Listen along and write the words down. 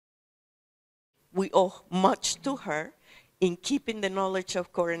we owe much to her in keeping the knowledge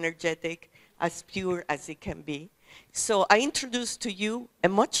of core energetic as pure as it can be. So I introduce to you a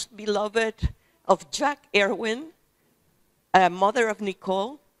much beloved of Jack Erwin, mother of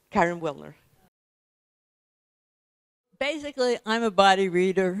Nicole, Karyne Wilner. Basically, I'm a body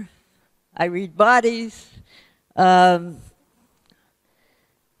reader. I read bodies. I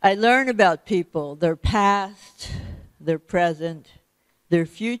learn about people, their past, their present, their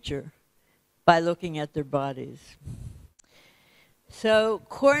future, by looking at their bodies. So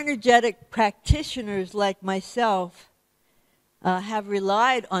core energetic practitioners like myself have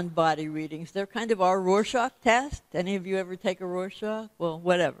relied on body readings. They're kind of our Rorschach test. Any of you ever take a Rorschach? Well,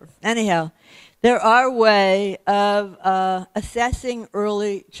 whatever. Anyhow, they're our way of assessing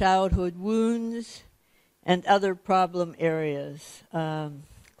early childhood wounds and other problem areas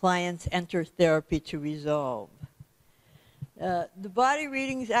clients enter therapy to resolve. The body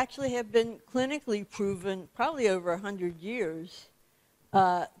readings actually have been clinically proven, probably over 100 years,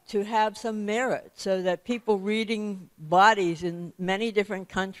 to have some merit, so that people reading bodies in many different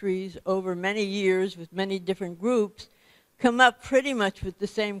countries over many years with many different groups come up pretty much with the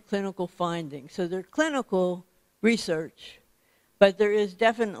same clinical findings. So they're clinical research, but there is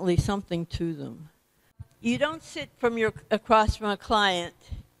definitely something to them. You don't sit across from a client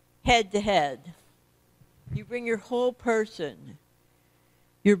head to head. You bring your whole person,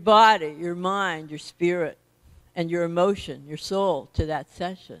 your body, your mind, your spirit, and your emotion, your soul, to that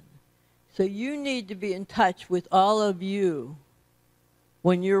session. So you need to be in touch with all of you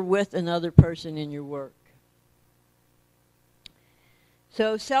when you're with another person in your work.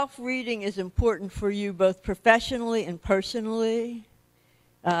 So self-reading is important for you both professionally and personally.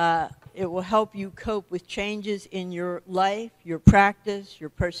 It will help you cope with changes in your life, your practice, your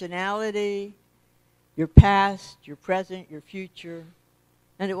personality, your past, your present, your future,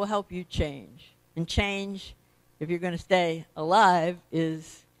 and it will help you change. And change, if you're going to stay alive,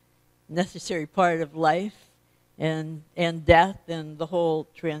 is a necessary part of life and death and the whole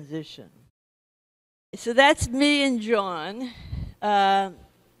transition. So that's me and John.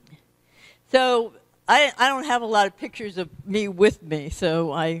 So I don't have a lot of pictures of me with me,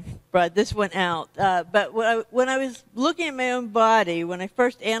 so I brought this one out. But when I was looking at my own body, when I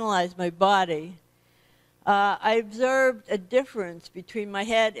first analyzed my body, I observed a difference between my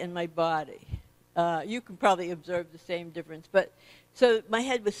head and my body. You can probably observe the same difference. But so my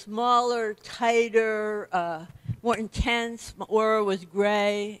head was smaller, tighter, more intense. My aura was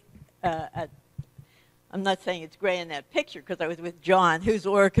gray. I'm not saying it's gray in that picture because I was with John, whose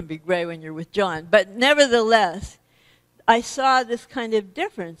aura can be gray when you're with John. But nevertheless, I saw this kind of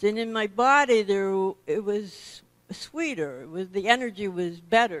difference. And in my body, it was sweeter. The energy was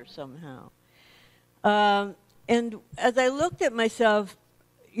better somehow. And as I looked at myself,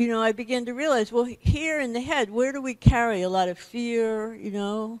 I began to realize, well, here in the head, where do we carry a lot of fear,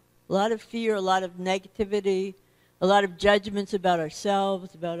 a lot of fear, a lot of negativity, a lot of judgments about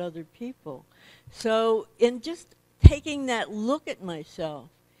ourselves, about other people. So in just taking that look at myself,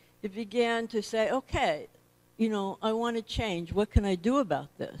 it began to say, okay, I want to change. What can I do about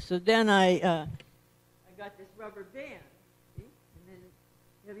this? So then I got this rubber band. See? And then,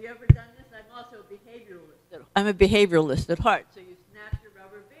 have you ever done this? I'm also a behavioralist. I'm a behavioralist at heart. So you snap your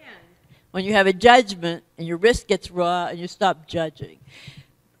rubber band when you have a judgment and your wrist gets raw and you stop judging.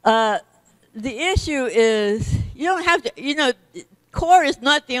 The issue is you don't have to, core is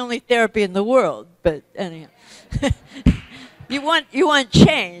not the only therapy in the world, but anyhow. you want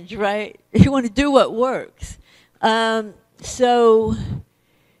change, right? You want to do what works. So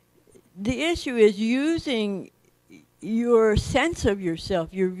the issue is using your sense of yourself,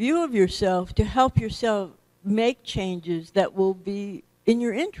 your view of yourself, to help yourself make changes that will be in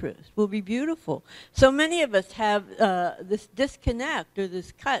your interest, will be beautiful. So many of us have this disconnect or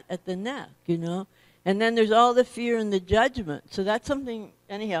this cut at the neck, and then there's all the fear and the judgment. So that's something,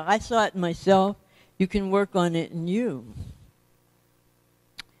 anyhow, I saw it in myself. You can work on it in you.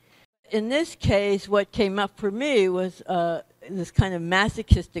 In this case, what came up for me was this kind of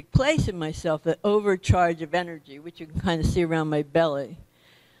masochistic place in myself, the overcharge of energy, which you can kind of see around my belly.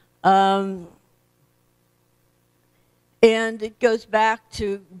 And it goes back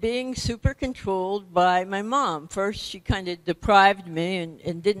to being super controlled by my mom. First, she kind of deprived me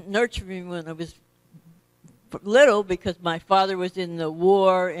and didn't nurture me when I was little because my father was in the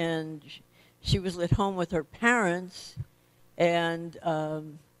war and she was at home with her parents. And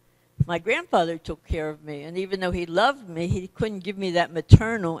my grandfather took care of me. And even though he loved me, he couldn't give me that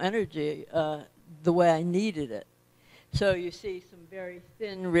maternal energy the way I needed it. So you see some very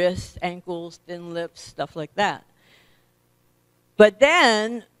thin wrists, ankles, thin lips, stuff like that. But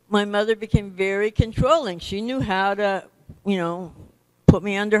then my mother became very controlling. She knew how to, put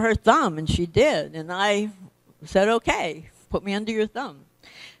me under her thumb, and she did. And I said, okay, put me under your thumb.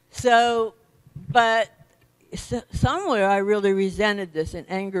 So, but somewhere I really resented this, and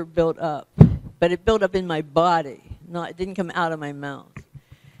anger built up. But it built up in my body. It didn't come out of my mouth.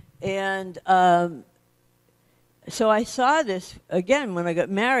 And so I saw this, again, when I got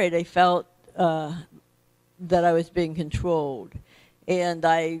married, I felt that I was being controlled. And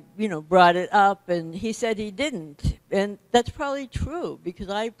I, brought it up, and he said he didn't. And that's probably true, because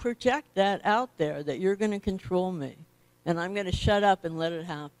I project that out there, that you're going to control me. And I'm going to shut up and let it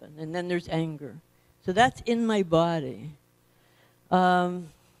happen. And then there's anger. So that's in my body. So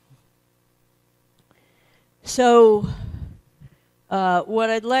what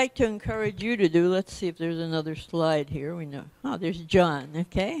I'd like to encourage you to do, let's see if there's another slide here. We know. Oh, there's John,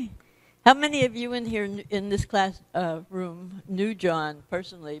 okay. How many of you in here in this class room knew John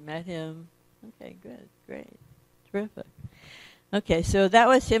personally, met him? Okay, good, great, terrific. Okay, so that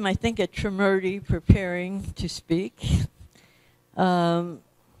was him, I think, at Tremurti preparing to speak.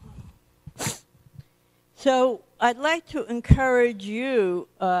 So I'd like to encourage you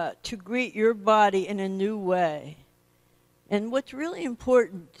to greet your body in a new way. And what's really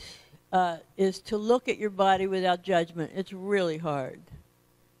important is to look at your body without judgment. It's really hard.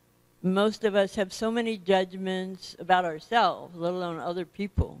 Most of us have so many judgments about ourselves, let alone other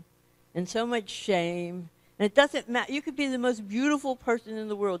people, and so much shame. And it doesn't matter. You could be the most beautiful person in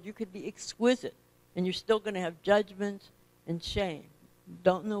the world. You could be exquisite, and you're still going to have judgments and shame.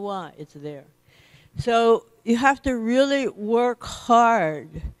 Don't know why. It's there. So you have to really work hard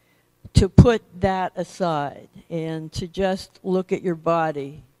to put that aside and to just look at your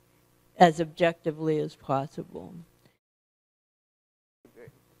body as objectively as possible.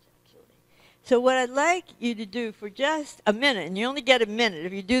 So what I'd like you to do for just a minute, and you only get a minute.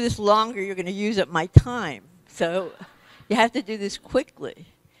 If you do this longer, you're going to use up my time. So you have to do this quickly.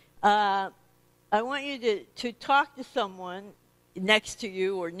 I want you to talk to someone next to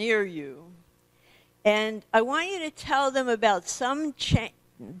you or near you. And I want you to tell them about some change.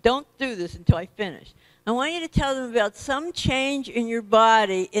 Don't do this until I finish. I want you to tell them about some change in your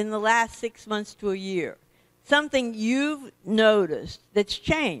body in the last 6 months to a year. Something you've noticed that's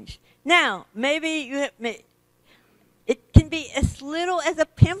changed. Now, maybe it can be as little as a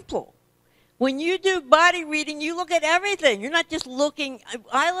pimple. When you do body reading, you look at everything. You're not just looking.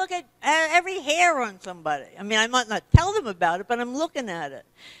 I look at every hair on somebody. I mean, I might not tell them about it, but I'm looking at it.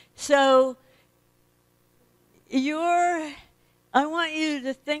 So I want you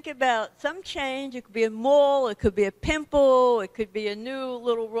to think about some change. It could be a mole. It could be a pimple. It could be a new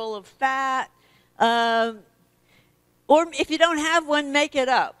little roll of fat. Or if you don't have one, make it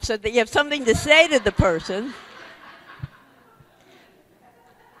up so that you have something to say to the person.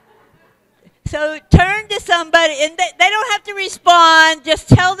 So turn to somebody, and they don't have to respond. Just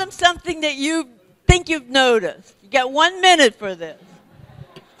tell them something that you think you've noticed. You got 1 minute for this.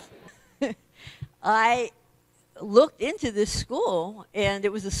 I looked into this school, and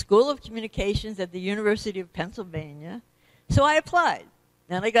it was a school of communications at the University of Pennsylvania. So I applied,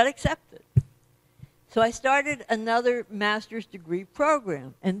 and I got accepted. So I started another master's degree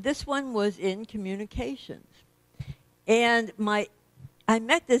program, and this one was in communications. And I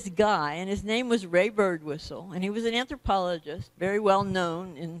met this guy, and his name was Ray Birdwhistle, and he was an anthropologist, very well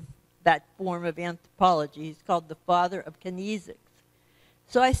known in that form of anthropology. He's called the father of kinesics.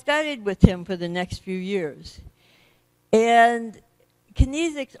 So I studied with him for the next few years. And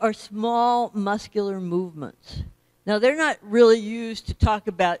kinesics are small muscular movements. Now, they're not really used to talk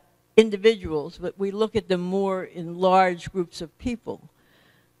about individuals, but we look at them more in large groups of people.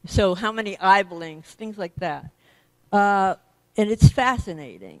 So how many eye blinks, things like that. And it's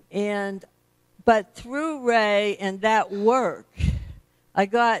fascinating. But through Ray and that work, I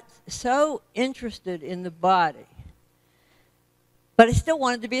got so interested in the body. But I still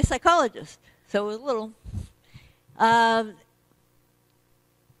wanted to be a psychologist. So it was a little.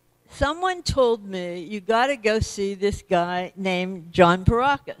 Someone told me, you got to go see this guy named John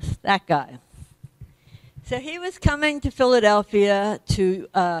Baracus, that guy. So he was coming to Philadelphia to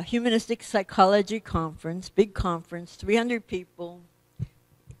a humanistic psychology conference, big conference, 300 people.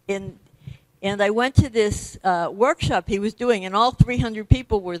 And I went to this workshop he was doing, and all 300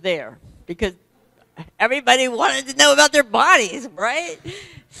 people were there because everybody wanted to know about their bodies, right?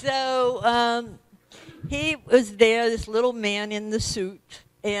 So he was there, this little man in the suit,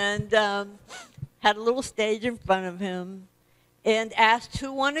 and had a little stage in front of him, and asked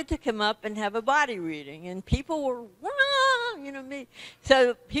who wanted to come up and have a body reading. And people were, me.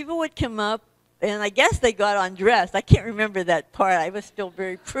 So people would come up, and I guess they got undressed. I can't remember that part. I was still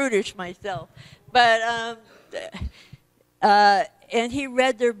very prudish myself. But, and he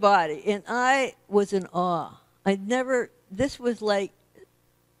read their body, and I was in awe. This was like,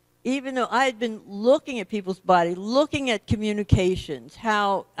 even though I had been looking at people's body, looking at communications,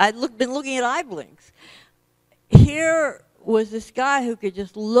 how I'd been looking at eye blinks. Here was this guy who could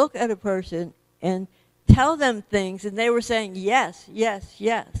just look at a person and tell them things, and they were saying yes, yes,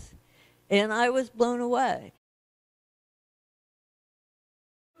 yes. And I was blown away.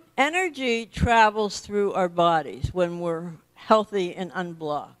 Energy travels through our bodies when we're healthy and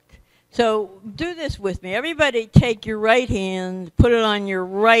unblocked. So do this with me. Everybody take your right hand, put it on your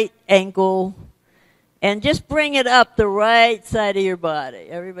right ankle, and just bring it up the right side of your body.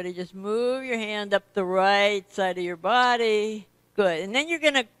 Everybody just move your hand up the right side of your body. Good. And then you're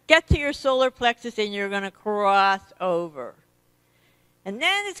going to get to your solar plexus and you're going to cross over. And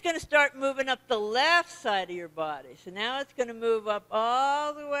then it's going to start moving up the left side of your body. So now it's going to move up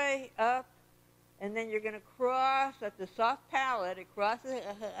all the way up. And then you're going to cross at the soft palate. It crosses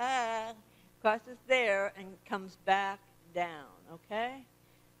there and comes back down, okay?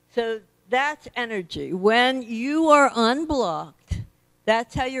 So that's energy. When you are unblocked,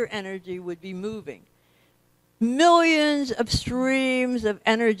 that's how your energy would be moving. Millions of streams of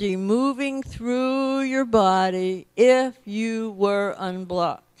energy moving through your body if you were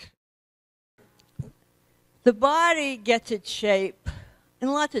unblocked. The body gets its shape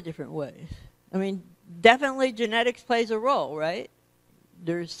in lots of different ways. I mean, definitely genetics plays a role, right?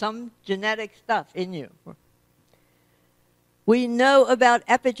 There's some genetic stuff in you. We know about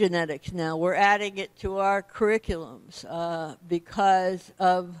epigenetics now. We're adding it to our curriculums because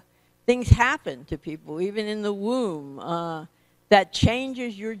of things happen to people, even in the womb, that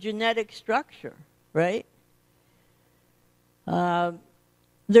changes your genetic structure, right?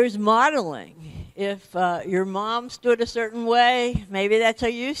 There's modeling. If your mom stood a certain way, maybe that's how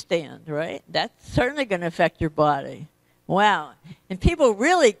you stand, right? That's certainly going to affect your body. Wow. And people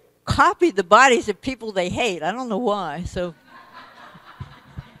really copy the bodies of people they hate. I don't know why. So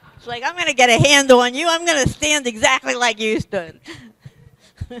it's like, I'm going to get a handle on you. I'm going to stand exactly like you stood.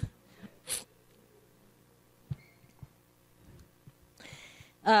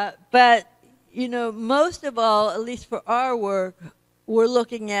 But, you know, most of all, at least for our work, we're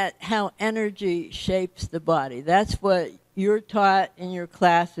looking at how energy shapes the body. That's what you're taught in your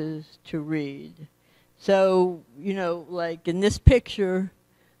classes to read. So, you know, like in this picture,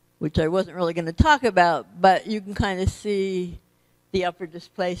 which I wasn't really going to talk about, but you can kind of see the upper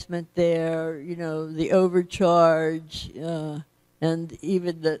displacement there, you know, the overcharge, and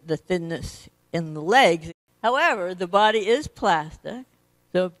even the thinness in the legs. However, the body is plastic.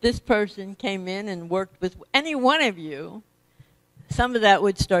 So if this person came in and worked with any one of you, some of that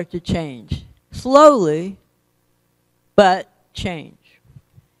would start to change. Slowly, but change.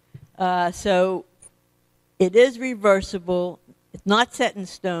 So it is reversible. It's not set in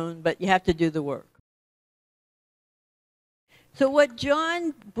stone, but you have to do the work. So what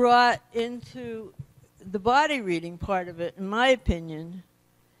John brought into the body reading part of it, in my opinion,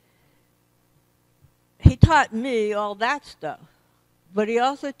 he taught me all that stuff. But he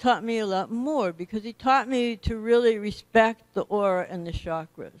also taught me a lot more because he taught me to really respect the aura and the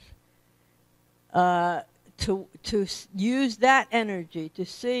chakras. To use that energy, to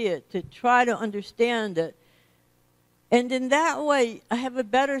see it, to try to understand it. And in that way, I have a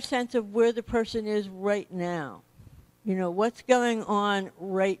better sense of where the person is right now. You know, what's going on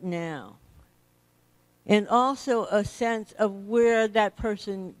right now. And also a sense of where that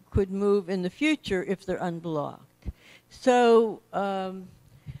person could move in the future if they're unblocked. So,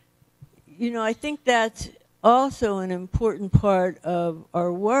 you know, I think that's also an important part of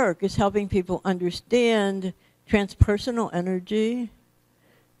our work, is helping people understand transpersonal energy,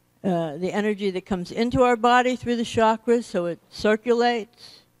 the energy that comes into our body through the chakras, so it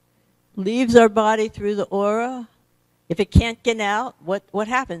circulates, leaves our body through the aura. If it can't get out, what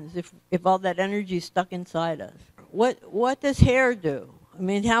happens if all that energy is stuck inside us? What does hair do? I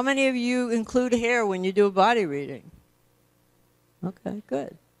mean, how many of you include hair when you do a body reading? Okay,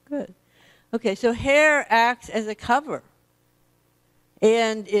 good, good. Okay, so hair acts as a cover.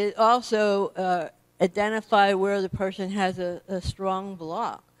 And it also identifies where the person has a strong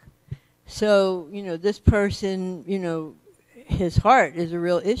block. So, you know, this person, you know, his heart is a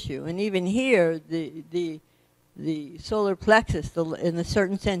real issue. And even here, the solar plexus, in a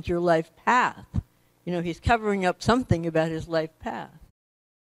certain sense, your life path. You know, he's covering up something about his life path.